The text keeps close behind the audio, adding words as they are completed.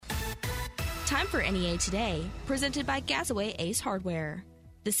time for NEA Today, presented by Gazaway Ace Hardware.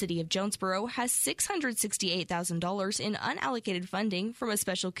 The City of Jonesboro has $668,000 in unallocated funding from a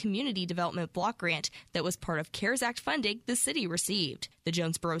special community development block grant that was part of CARES Act funding the city received. The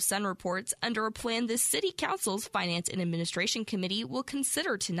Jonesboro Sun reports under a plan the City Council's Finance and Administration Committee will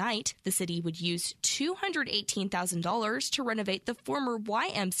consider tonight, the city would use $218,000 to renovate the former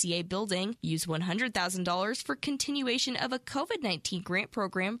YMCA building, use $100,000 for continuation of a COVID-19 grant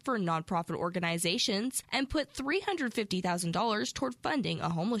program for nonprofit organizations, and put $350,000 toward funding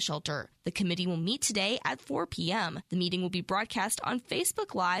a homeless shelter. The committee will meet today at 4 p.m. The meeting will be broadcast on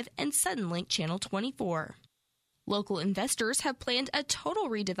Facebook Live and Suddenlink Channel 24. Local investors have planned a total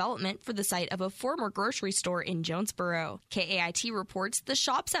redevelopment for the site of a former grocery store in Jonesboro. KAIT reports the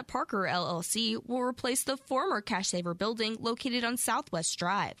Shops at Parker LLC will replace the former Cash Saver building located on Southwest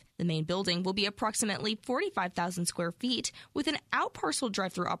Drive. The main building will be approximately 45,000 square feet with an out-parcel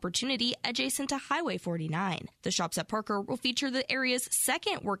drive-through opportunity adjacent to Highway 49. The Shops at Parker will feature the area's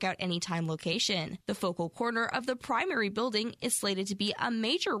second Workout Anytime location. The focal corner of the primary building is slated to be a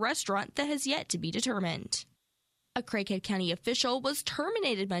major restaurant that has yet to be determined. A Craighead County official was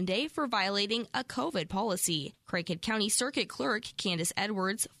terminated Monday for violating a COVID policy. Craighead County Circuit Clerk Candace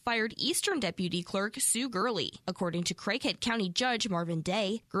Edwards fired Eastern Deputy Clerk Sue Gurley. According to Craighead County Judge Marvin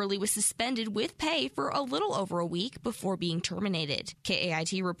Day, Gurley was suspended with pay for a little over a week before being terminated.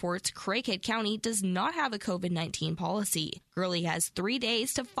 KAIT reports Craighead County does not have a COVID-19 policy. Gurley has 3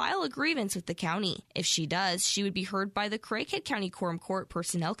 days to file a grievance with the county. If she does, she would be heard by the Craighead County Quorum Court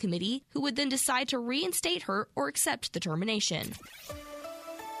Personnel Committee, who would then decide to reinstate her or accept the termination.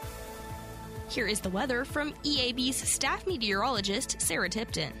 Here is the weather from EAB's staff meteorologist, Sarah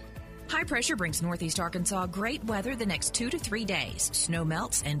Tipton. High pressure brings northeast Arkansas great weather the next 2 to 3 days. Snow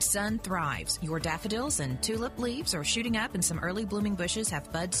melts and sun thrives. Your daffodils and tulip leaves are shooting up and some early blooming bushes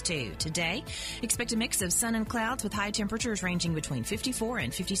have buds too. Today, expect a mix of sun and clouds with high temperatures ranging between 54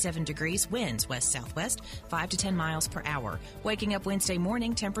 and 57 degrees, winds west-southwest 5 to 10 miles per hour. Waking up Wednesday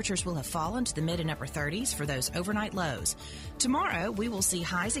morning, temperatures will have fallen to the mid and upper 30s for those overnight lows. Tomorrow, we will see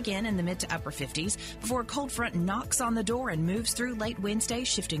highs again in the mid to upper 50s before a cold front knocks on the door and moves through late Wednesday,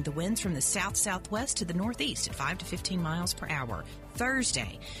 shifting the winds from the south-southwest to the northeast at 5 to 15 miles per hour.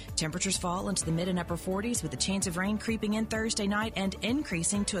 Thursday, temperatures fall into the mid and upper 40s with a chance of rain creeping in Thursday night and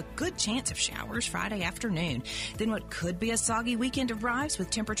increasing to a good chance of showers Friday afternoon. Then what could be a soggy weekend arrives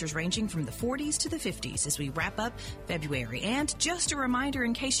with temperatures ranging from the 40s to the 50s as we wrap up February. And just a reminder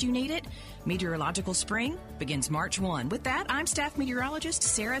in case you need it, meteorological spring begins March 1. With that, I'm staff meteorologist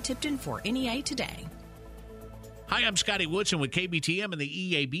Sarah Tipton for NEA Today. Hi, I'm Scotty Woodson with KBTM and the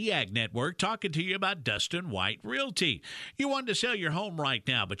EAB Ag Network talking to you about Dustin White Realty. You want to sell your home right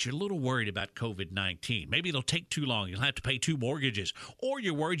now, but you're a little worried about COVID-19. Maybe it'll take too long. You'll have to pay 2 mortgages. Or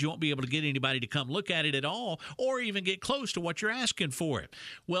you're worried you won't be able to get anybody to come look at it at all or even get close to what you're asking for it.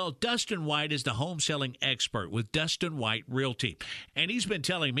 Well, Dustin White is the home selling expert with Dustin White Realty. And he's been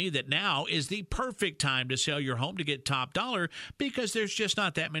telling me that now is the perfect time to sell your home to get top dollar because there's just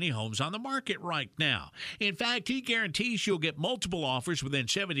not that many homes on the market right now. In fact, he guarantees you'll get multiple offers within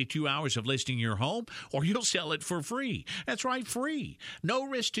 72 hours of listing your home, or you'll sell it for free. That's right, free. No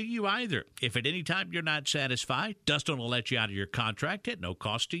risk to you either. If at any time you're not satisfied, Dustin will let you out of your contract at no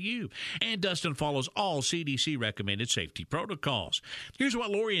cost to you. And Dustin follows all CDC-recommended safety protocols. Here's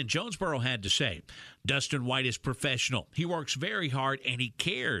what Lori in Jonesboro had to say. Dustin White is professional. He works very hard, and he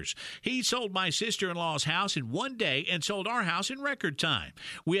cares. He sold my sister-in-law's house in 1 day and sold our house in record time.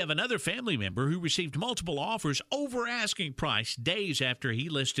 We have another family member who received multiple offers over asking price days after he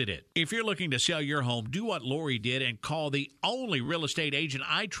listed it. If you're looking to sell your home, do what Lori did and call the only real estate agent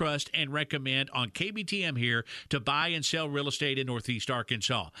I trust and recommend on KBTM here to buy and sell real estate in Northeast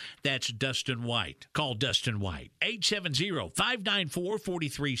Arkansas. That's Dustin White. Call Dustin White,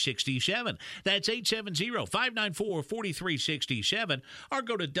 870-594-4367. That's 870-594-4367, or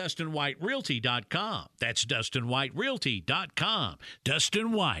go to DustinWhiteRealty.com. That's DustinWhiteRealty.com.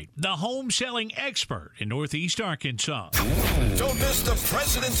 Dustin White, the home selling expert in Northeast Arkansas. Don't miss the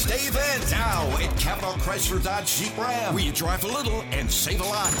President's Day event now at Cavanaugh Chrysler Dodge Jeep Ram, where you drive a little and save a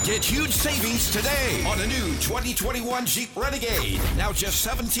lot. Get huge savings today on a new 2021 Jeep Renegade, now just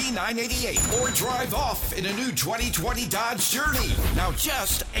 $17,988, or drive off in a new 2020 Dodge Journey, now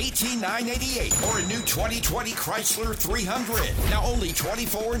just $18,988, or a new 2020 Chrysler 300, now only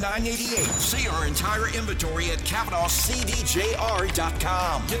 $24,988. See our entire inventory at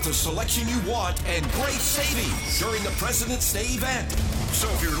CavanaughCDJR.com. Get the selection you want and great savings during the President's Day event. So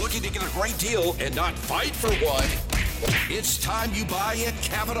if you're looking to get a great deal and not fight for one, It's time you buy at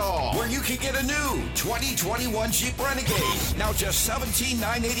Capital, where you can get a new 2021 Jeep Renegade, now just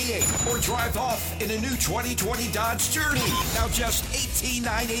 $17,988, or drive off in a new 2020 Dodge Journey, now just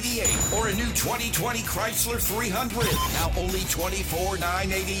 $18,988, or a new 2020 Chrysler 300, now only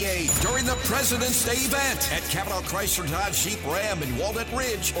 $24,988. During the President's Day event at Capital Chrysler Dodge Jeep Ram in Walnut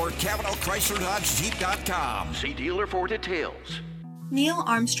Ridge or CapitalChryslerDodgeJeep.com. See dealer for details. Neil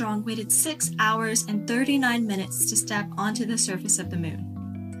Armstrong waited 6 hours and 39 minutes to step onto the surface of the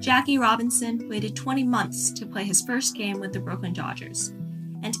moon. Jackie Robinson waited 20 months to play his first game with the Brooklyn Dodgers.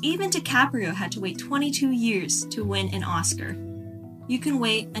 And even DiCaprio had to wait 22 years to win an Oscar. You can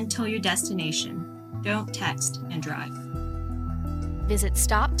wait until your destination. Don't text and drive. Visit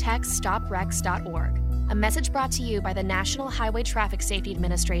StopTextStopWrecks.org. A message brought to you by the National Highway Traffic Safety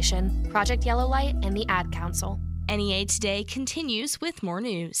Administration, Project Yellow Light, and the Ad Council. NEA Today continues with more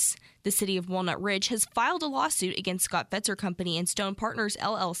news. The city of Walnut Ridge has filed a lawsuit against Scott Fetzer Company and Stone Partners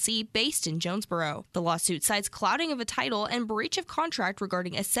LLC based in Jonesboro. The lawsuit cites clouding of a title and breach of contract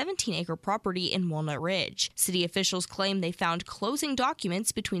regarding a 17-acre property in Walnut Ridge. City officials claim they found closing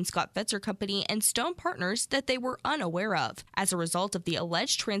documents between Scott Fetzer Company and Stone Partners that they were unaware of. As a result of the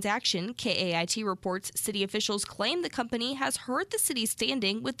alleged transaction, KAIT reports city officials claim the company has hurt the city's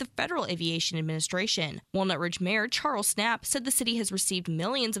standing with the Federal Aviation Administration. Walnut Ridge Mayor Charles Snapp said the city has received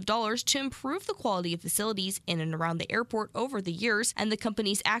millions of dollars to improve the quality of facilities in and around the airport over the years, and the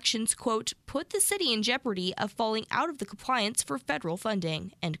company's actions, quote, put the city in jeopardy of falling out of the compliance for federal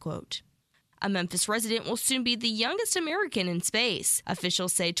funding, end quote. A Memphis resident will soon be the youngest American in space.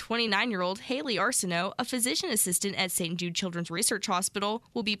 Officials say 29-year-old Haley Arsenault, a physician assistant at St. Jude Children's Research Hospital,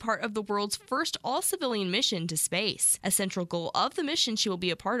 will be part of the world's first all-civilian mission to space. A central goal of the mission she will be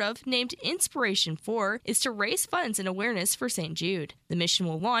a part of, named Inspiration 4, is to raise funds and awareness for St. Jude. The mission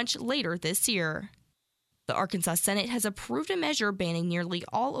will launch later this year. The Arkansas Senate has approved a measure banning nearly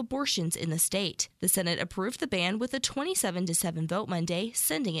all abortions in the state. The Senate approved the ban with a 27-7 vote Monday,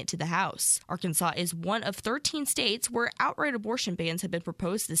 sending it to the House. Arkansas is one of 13 states where outright abortion bans have been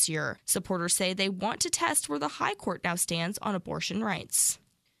proposed this year. Supporters say they want to test where the high court now stands on abortion rights.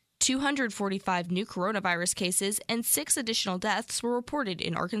 245 new coronavirus cases and 6 additional deaths were reported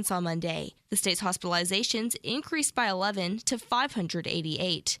in Arkansas Monday. The state's hospitalizations increased by 11 to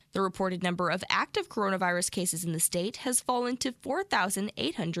 588. The reported number of active coronavirus cases in the state has fallen to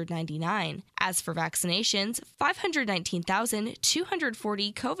 4,899. As for vaccinations,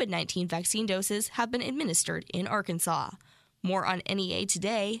 519,240 COVID-19 vaccine doses have been administered in Arkansas. More on NEA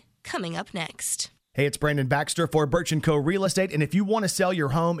Today, coming up next. Hey, it's Brandon Baxter for Birch & Co. Real Estate, and if you want to sell your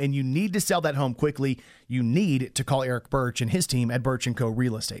home and you need to sell that home quickly, you need to call Eric Birch and his team at Birch & Co.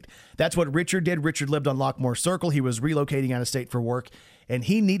 Real Estate. That's what Richard did. Richard lived on Lockmore Circle. He was relocating out of state for work, and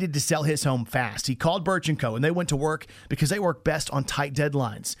he needed to sell his home fast. He called Birch & Co., and they went to work because they work best on tight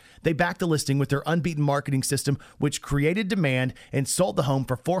deadlines. They backed the listing with their unbeaten marketing system, which created demand and sold the home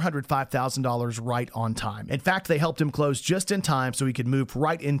for $405,000 right on time. In fact, they helped him close just in time so he could move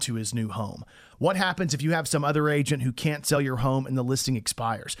right into his new home. What happens if you have some other agent who can't sell your home and the listing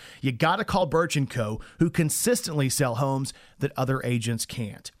expires? You got to call Birch & Co., who consistently sell homes that other agents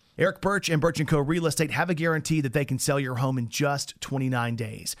can't. Eric Birch and Birch & Co. Real Estate have a guarantee that they can sell your home in just 29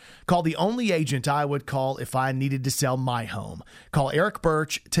 days. Call the only agent I would call if I needed to sell my home. Call Eric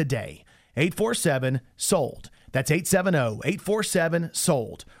Birch today, 847-SOLD. That's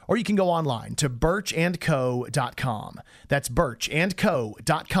 870-847-SOLD. Or you can go online to birchandco.com. That's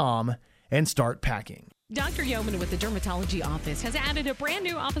birchandco.com and start packing. Dr. Yeoman with the Dermatology Office has added a brand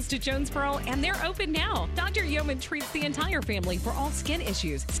new office to Jonesboro, and they're open now. Dr. Yeoman treats the entire family for all skin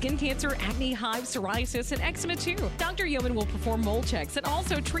issues, skin cancer, acne, hives, psoriasis, and eczema too. Dr. Yeoman will perform mole checks and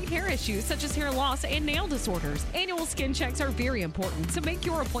also treat hair issues such as hair loss and nail disorders. Annual skin checks are very important, so make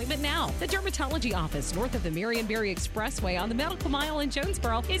your appointment now. The Dermatology Office, north of the Marionberry Expressway on the Medical Mile in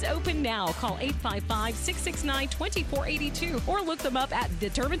Jonesboro, is open now. Call 855-669-2482 or look them up at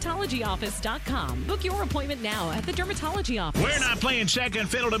thedermatologyoffice.com. Book your appointment now at the Dermatology Office. We're not playing second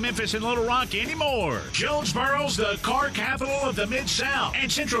fiddle to Memphis and Little Rock anymore. Jonesboro's the car capital of the Mid-South,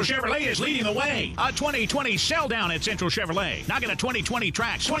 and Central Chevrolet is leading the way. A 2020 sell down at Central Chevrolet. Now get a 2020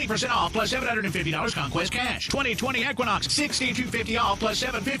 Trax, 20% off plus $750 Conquest cash. 2020 Equinox, $6,250 off plus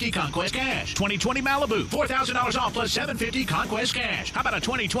 $750 Conquest cash. 2020 Malibu, $4,000 off plus $750 Conquest cash. How about a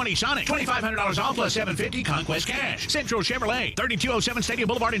 2020 Sonic, $2,500 off plus $750 Conquest cash. Central Chevrolet, 3207 Stadium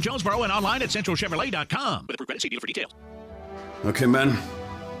Boulevard in Jonesboro, and online at centralchevrolet.com. With approved credit, see dealer for details. Okay, men.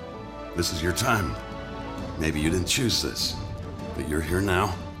 This is your time. Maybe you didn't choose this, but you're here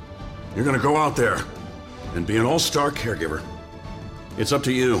now. You're gonna go out there and be an all-star caregiver. It's up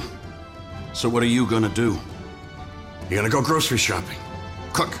to you. So what are you gonna do? You gotta go grocery shopping.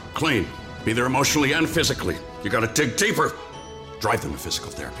 Cook, clean, be there emotionally and physically. You gotta dig deeper. Drive them to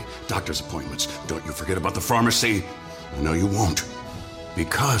physical therapy, doctor's appointments. Don't you forget about the pharmacy. I know you won't.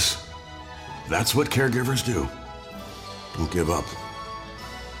 Because that's what caregivers do. Don't give up.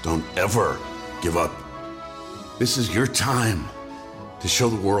 Don't ever give up. This is your time to show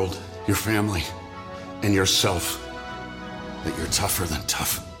the world, your family, and yourself that you're tougher than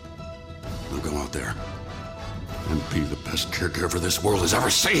tough. Now go out there and be the best caregiver this world has ever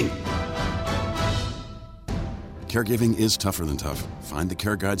seen. Caregiving is tougher than tough. Find the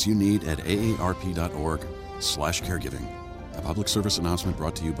care guides you need at aarp.org/caregiving. A public service announcement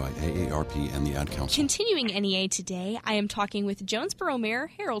brought to you by AARP and the Ad Council. Continuing NEA today, I am talking with Jonesboro Mayor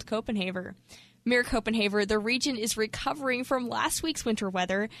Harold Copenhaver. Mayor Copenhaver, the region is recovering from last week's winter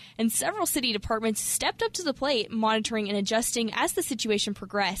weather, and several city departments stepped up to the plate, monitoring and adjusting as the situation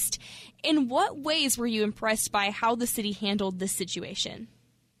progressed. In what ways were you impressed by how the city handled this situation?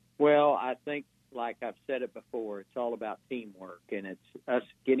 Well, I think, like I've said it before, it's all about teamwork, and it's us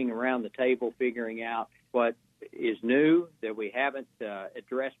getting around the table, figuring out what is new that we haven't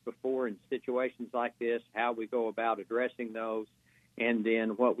addressed before in situations like this, how we go about addressing those, and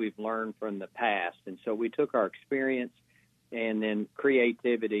then what we've learned from the past. And so we took our experience and then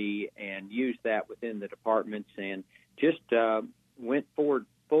creativity and used that within the departments and just went forward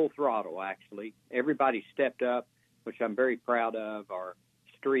full throttle, actually. Everybody stepped up, which I'm very proud of. Our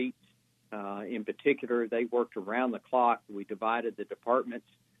streets, in particular, they worked around the clock. We divided the departments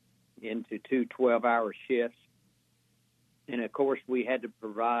into 2 12-hour shifts. And, of course, we had to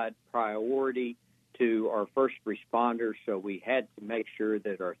provide priority to our first responders, so we had to make sure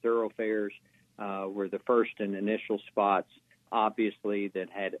that our thoroughfares were the first and initial spots, obviously, that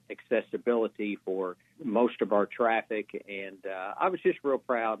had accessibility for most of our traffic. And I was just real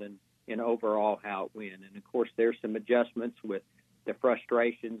proud in overall how it went. And, of course, there's some adjustments with the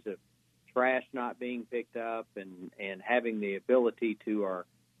frustrations of trash not being picked up and having the ability to our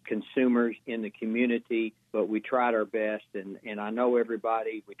consumers in the community, but we tried our best, and I know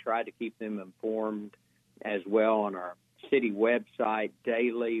everybody, we tried to keep them informed as well on our city website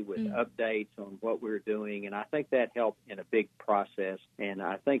daily with updates on what we're doing, and I think that helped in a big process. And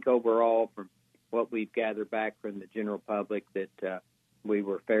I think overall, from what we've gathered back from the general public, that we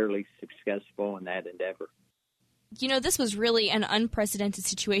were fairly successful in that endeavor. You know, this was really an unprecedented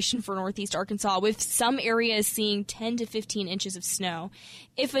situation for Northeast Arkansas, with some areas seeing 10 to 15 inches of snow.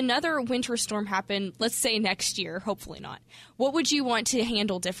 If another winter storm happened, let's say next year, hopefully not, what would you want to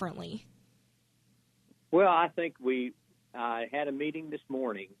handle differently? Well, I think we had a meeting this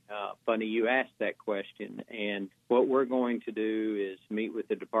morning. Funny you asked that question. And what we're going to do is meet with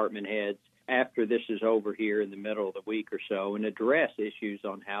the department heads after this is over here in the middle of the week or so and address issues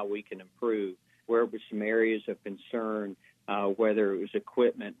on how we can improve. Where it was some areas of concern, whether it was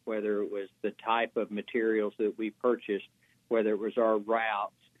equipment, whether it was the type of materials that we purchased, whether it was our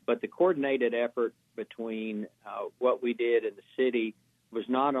routes. But the coordinated effort between what we did in the city was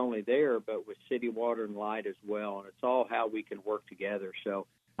not only there, but with City Water and Light as well. And it's all how we can work together. So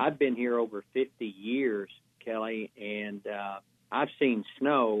I've been here over 50 years, Kelly, and I've seen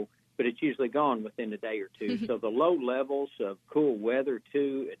snow, but it's usually gone within a day or two. So the low levels of cool weather,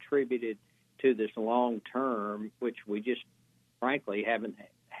 too, attributed to this long term, which we just frankly haven't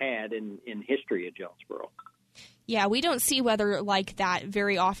had in history of Jonesboro. Yeah, we don't see weather like that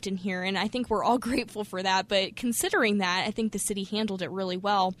very often here, and I think we're all grateful for that. But considering that, I think the city handled it really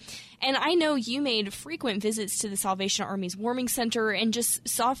well. And I know you made frequent visits to the Salvation Army's warming center and just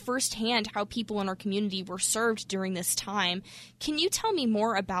saw firsthand how people in our community were served during this time. Can you tell me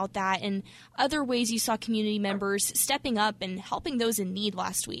more about that and other ways you saw community members stepping up and helping those in need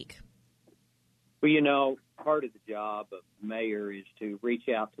last week? Well, you know, part of the job of the mayor is to reach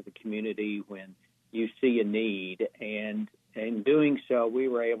out to the community when you see a need. And in doing so, we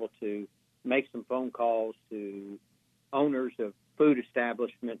were able to make some phone calls to owners of food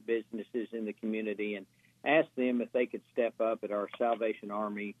establishment businesses in the community and ask them if they could step up at our Salvation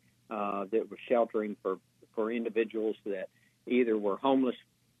Army that was sheltering for individuals that either were homeless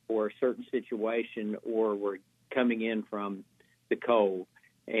for a certain situation or were coming in from the cold.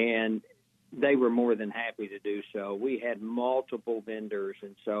 And they were more than happy to do so. We had multiple vendors,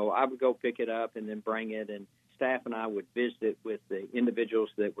 and so I would go pick it up and then bring it, and staff and I would visit with the individuals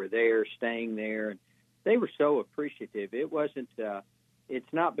that were there, staying there, and they were so appreciative. It wasn't,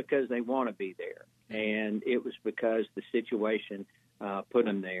 it's not because they want to be there, and it was because the situation put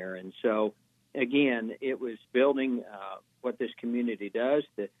them there. And so, again, it was building what this community does.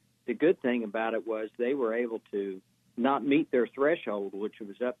 The good thing about it was they were able to not meet their threshold, which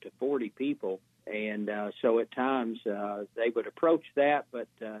was up to 40 people. And so at times they would approach that, but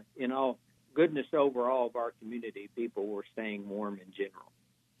in all goodness overall of our community, people were staying warm in general.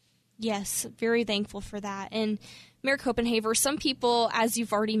 Yes, very thankful for that. And Mayor Copenhaver, some people, as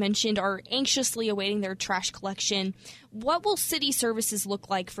you've already mentioned, are anxiously awaiting their trash collection. What will city services look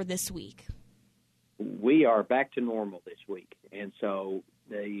like for this week? We are back to normal this week. And so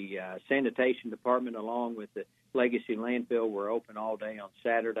the sanitation department, along with the Legacy Landfill, were open all day on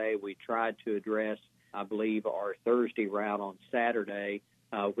Saturday. We tried to address, I believe, our Thursday route on Saturday,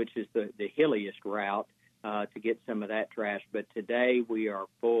 which is the hilliest route, to get some of that trash. But today we are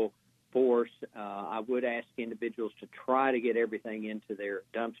full force. I would ask individuals to try to get everything into their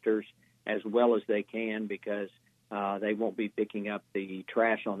dumpsters as well as they can, because they won't be picking up the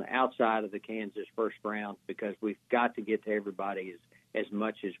trash on the outside of the Kansas first round, because we've got to get to everybody as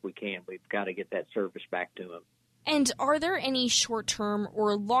much as we can. We've got to get that service back to them. And are there any short-term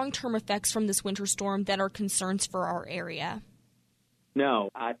or long-term effects from this winter storm that are concerns for our area? No,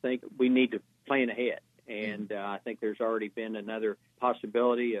 I think we need to plan ahead. And I think there's already been another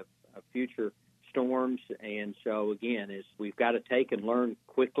possibility of future storms. And so, again, we've got to take and learn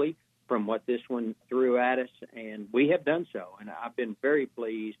quickly from what this one threw at us, and we have done so. And I've been very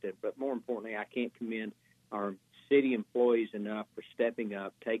pleased, but more importantly, I can't commend our city employees enough for stepping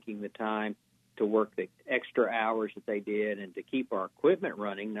up, taking the time to work the extra hours that they did, and to keep our equipment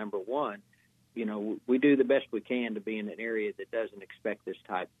running. Number one, we do the best we can to be in an area that doesn't expect this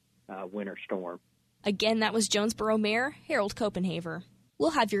type winter storm. Again, that was Jonesboro Mayor Harold Copenhaver.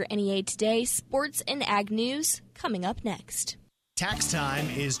 We'll have your NEA Today sports and ag news coming up next. Tax time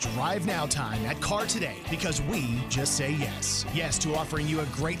is Drive Now time at Car Today, because we just say yes. Yes to offering you a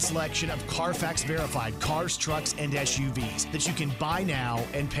great selection of Carfax verified cars, trucks, and SUVs that you can buy now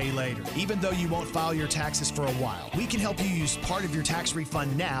and pay later. Even though you won't file your taxes for a while, we can help you use part of your tax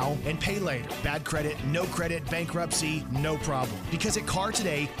refund now and pay later. Bad credit, no credit, bankruptcy, no problem. Because at Car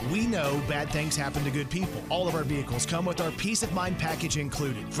Today, we know bad things happen to good people. All of our vehicles come with our Peace of Mind package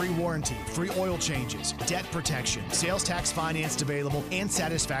included. Free warranty, free oil changes, debt protection, sales tax financed available, and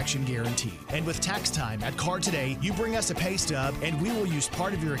satisfaction guarantee. And with tax time at Car Today, you bring us a pay stub, and we will use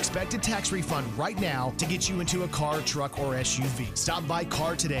part of your expected tax refund right now to get you into a car, truck, or SUV. Stop by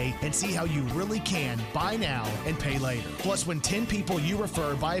Car Today and see how you really can buy now and pay later. Plus, when 10 people you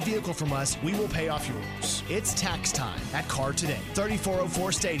refer buy a vehicle from us, we will pay off yours. It's tax time at Car Today,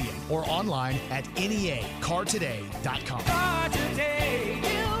 3404 Stadium, or online at neacartoday.com. Car Today,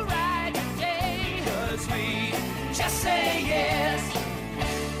 you ride today, 'cause we just say yes.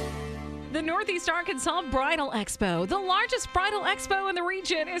 The Northeast Arkansas Bridal Expo, the largest bridal expo in the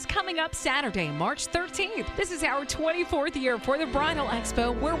region, is coming up Saturday, March 13th. This is our 24th year for the Bridal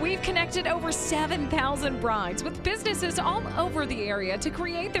Expo, where we've connected over 7,000 brides with businesses all over the area to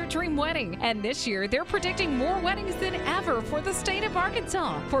create their dream wedding. And this year, they're predicting more weddings than ever for the state of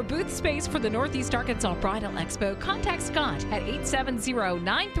Arkansas. For booth space for the Northeast Arkansas Bridal Expo, contact Scott at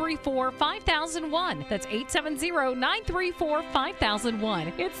 870-934-5001. That's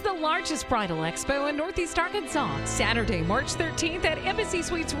 870-934-5001. It's the largest Bridal Expo in Northeast Arkansas, Saturday, March 13th at Embassy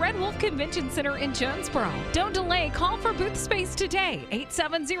Suites Red Wolf Convention Center in Jonesboro. Don't delay. Call for booth space today,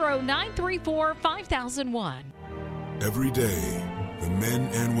 870-934-5001. Every day, the men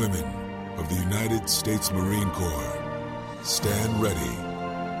and women of the United States Marine Corps stand ready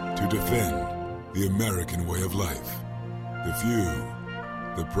to defend the American way of life. The few,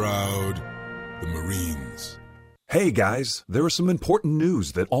 the proud, the Marines. Hey guys, there is some important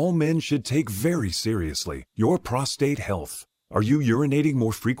news that all men should take very seriously. Your prostate health. Are you urinating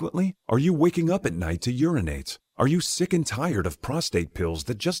more frequently? Are you waking up at night to urinate? Are you sick and tired of prostate pills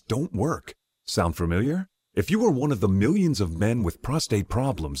that just don't work? Sound familiar? If you are one of the millions of men with prostate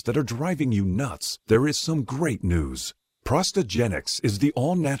problems that are driving you nuts, there is some great news. Prostagenics is the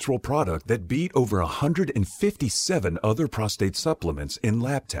all-natural product that beat over 157 other prostate supplements in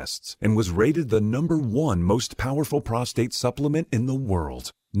lab tests and was rated the #1 most powerful prostate supplement in the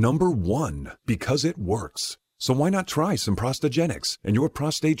world. #1, because it works. So why not try some Prostagenics, and your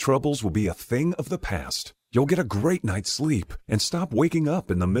prostate troubles will be a thing of the past. You'll get a great night's sleep and stop waking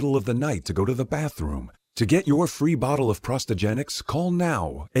up in the middle of the night to go to the bathroom. To get your free bottle of Prostagenics, call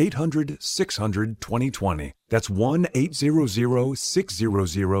now, 800-600-2020. That's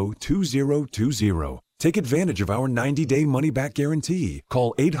 1-800-600-2020. Take advantage of our 90-day money-back guarantee.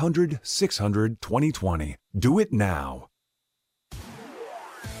 Call 800-600-2020. Do it now.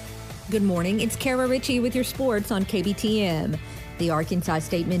 Good morning. It's Kara Ritchie with your sports on KBTM. The Arkansas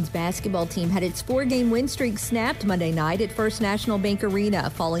State men's basketball team had its 4-game win streak snapped Monday night at First National Bank Arena,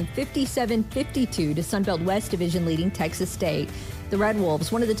 falling 57-52 to Sunbelt West Division leading Texas State. The Red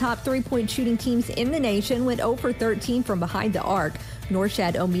Wolves, one of the top three-point shooting teams in the nation, went 0 for 13 from behind the arc.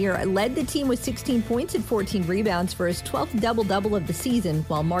 Norshad Omir led the team with 16 points and 14 rebounds for his 12th double-double of the season,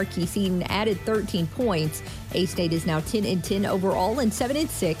 while Marquise Eaton added 13 points. A-State is now 10-10 overall and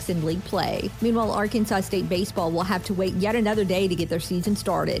 7-6 in league play. Meanwhile, Arkansas State baseball will have to wait yet another day to get their season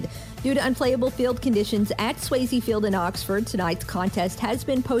started. Due to unplayable field conditions at Swayze Field in Oxford, tonight's contest has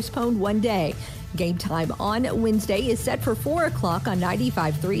been postponed one day. Game time on Wednesday is set for 4 o'clock on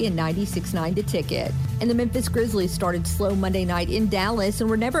 95.3 and 96.9 The Ticket. And the Memphis Grizzlies started slow Monday night in Dallas and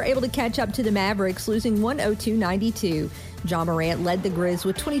were never able to catch up to the Mavericks, losing 102-92. John Morant led the Grizz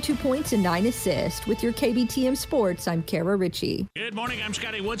with 22 points and 9 assists. With your KBTM Sports, I'm Kara Ritchie. Good morning. I'm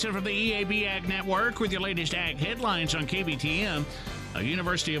Scotty Woodson from the EAB Ag Network with your latest ag headlines on KBTM. A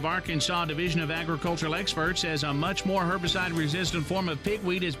University of Arkansas Division of Agricultural Experts says a much more herbicide-resistant form of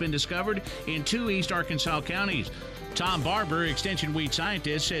pigweed has been discovered in 2 East Arkansas counties. Tom Barber, extension weed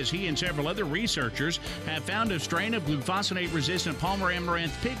scientist, says he and several other researchers have found a strain of glufosinate-resistant Palmer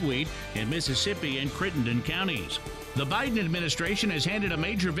amaranth pigweed in Mississippi and Crittenden counties. The Biden administration has handed a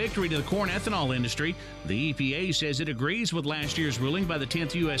major victory to the corn ethanol industry. The EPA says it agrees with last year's ruling by the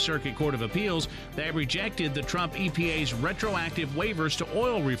 10th U.S. Circuit Court of Appeals that rejected the Trump EPA's retroactive waivers to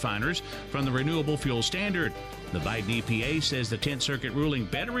oil refiners from the renewable fuel standard. The Biden EPA says the 10th Circuit ruling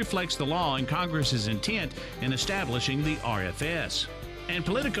better reflects the law and Congress's intent in establishing the RFS. And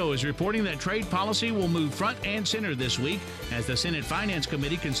Politico is reporting that trade policy will move front and center this week as the Senate Finance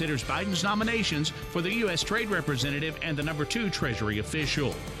Committee considers Biden's nominations for the U.S. Trade Representative and the number 2 Treasury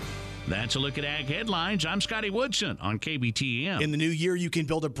official. That's a look at Ag Headlines. I'm Scotty Woodson on KBTM. In the new year, you can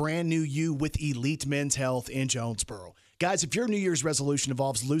build a brand new you with Elite Men's Health in Jonesboro. Guys, if your New Year's resolution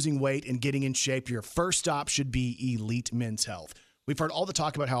involves losing weight and getting in shape, your first stop should be Elite Men's Health. We've heard all the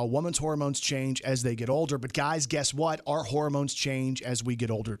talk about how a woman's hormones change as they get older, but guys, guess what? Our hormones change as we get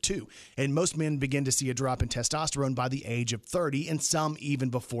older too. And most men begin to see a drop in testosterone by the age of 30, and some even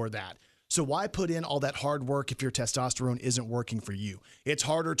before that. So why put in all that hard work if your testosterone isn't working for you? It's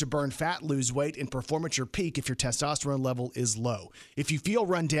harder to burn fat, lose weight, and perform at your peak if your testosterone level is low. If you feel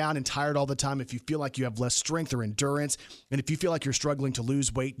run down and tired all the time, if you feel like you have less strength or endurance, and if you feel like you're struggling to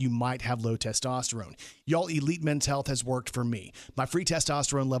lose weight, you might have low testosterone. Y'all, Elite Men's Health has worked for me. My free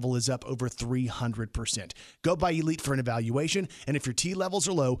testosterone level is up over 300%. Go by Elite for an evaluation, and if your T levels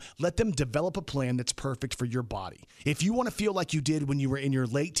are low, let them develop a plan that's perfect for your body. If you want to feel like you did when you were in your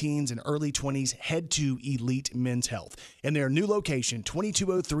late teens and early 20s, head to Elite Men's Health. And their new location,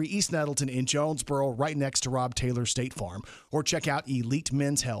 2203 East Nettleton in Jonesboro, right next to Rob Taylor State Farm. Or check out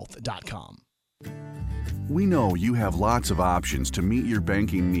EliteMen'sHealth.com. We know you have lots of options to meet your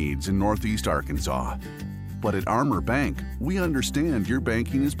banking needs in Northeast Arkansas. But at Armor Bank, we understand your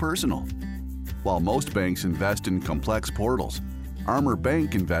banking is personal. While most banks invest in complex portals, Armor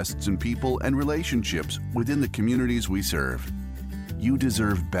Bank invests in people and relationships within the communities we serve. You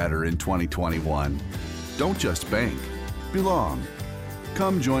deserve better in 2021. Don't just bank, belong.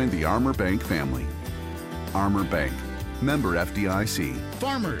 Come join the Armor Bank family. Armor Bank, member FDIC.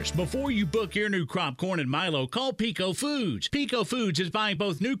 Farmers, before you book your new crop corn and milo, call Pico Foods. Pico Foods is buying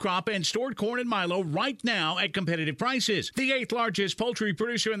both new crop and stored corn and milo right now at competitive prices. The 8th largest poultry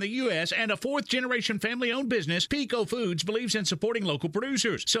producer in the U.S. and a 4th-generation family-owned business, Pico Foods believes in supporting local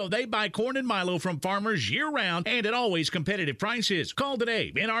producers. So they buy corn and milo from farmers year-round and at always competitive prices. Call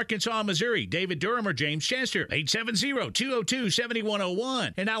today in Arkansas, Missouri, David Durham or James Chester,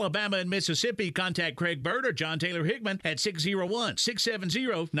 870-202-7101. In Alabama and Mississippi, contact Craig Bird or John Taylor Hickman at 601-670-9383.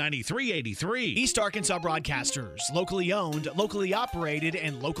 East Arkansas Broadcasters, locally owned, locally operated,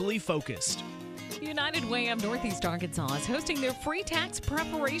 and locally focused. United Way of Northeast Arkansas is hosting their free tax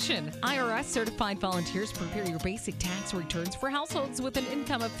preparation. IRS certified volunteers prepare your basic tax returns for households with an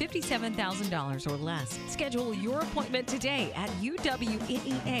income of $57,000 or less. Schedule your appointment today at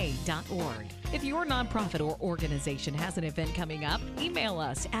uwnea.org. If your nonprofit or organization has an event coming up, email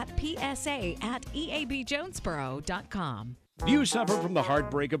us at psa@eabjonesboro.com. Do you suffer from the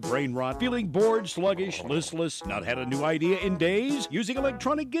heartbreak of brain rot, feeling bored, sluggish, listless, not had a new idea in days? Using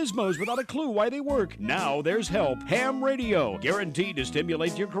electronic gizmos without a clue why they work? Now there's help. Ham radio, guaranteed to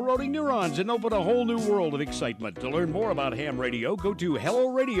stimulate your corroding neurons and open a whole new world of excitement. To learn more about ham radio, go to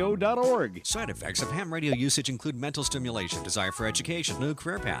helloradio.org. Side effects of ham radio usage include mental stimulation, desire for education, new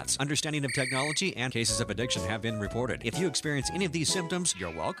career paths, understanding of technology, and cases of addiction have been reported. If you experience any of these symptoms, you're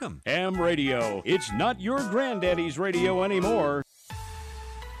welcome. Ham radio. It's not your granddaddy's radio anymore.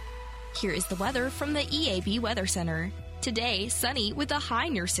 Here is the weather from the EAB Weather Center. Today, sunny with a high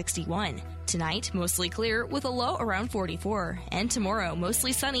near 61. Tonight, mostly clear with a low around 44. And tomorrow,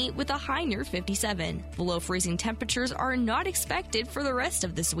 mostly sunny with a high near 57. Below freezing temperatures are not expected for the rest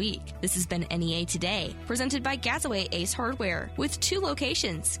of this week. This has been NEA Today, presented by Gazaway Ace Hardware, with 2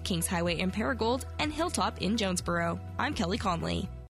 locations, Kings Highway in Paragould and Hilltop in Jonesboro. I'm Kelly Conley.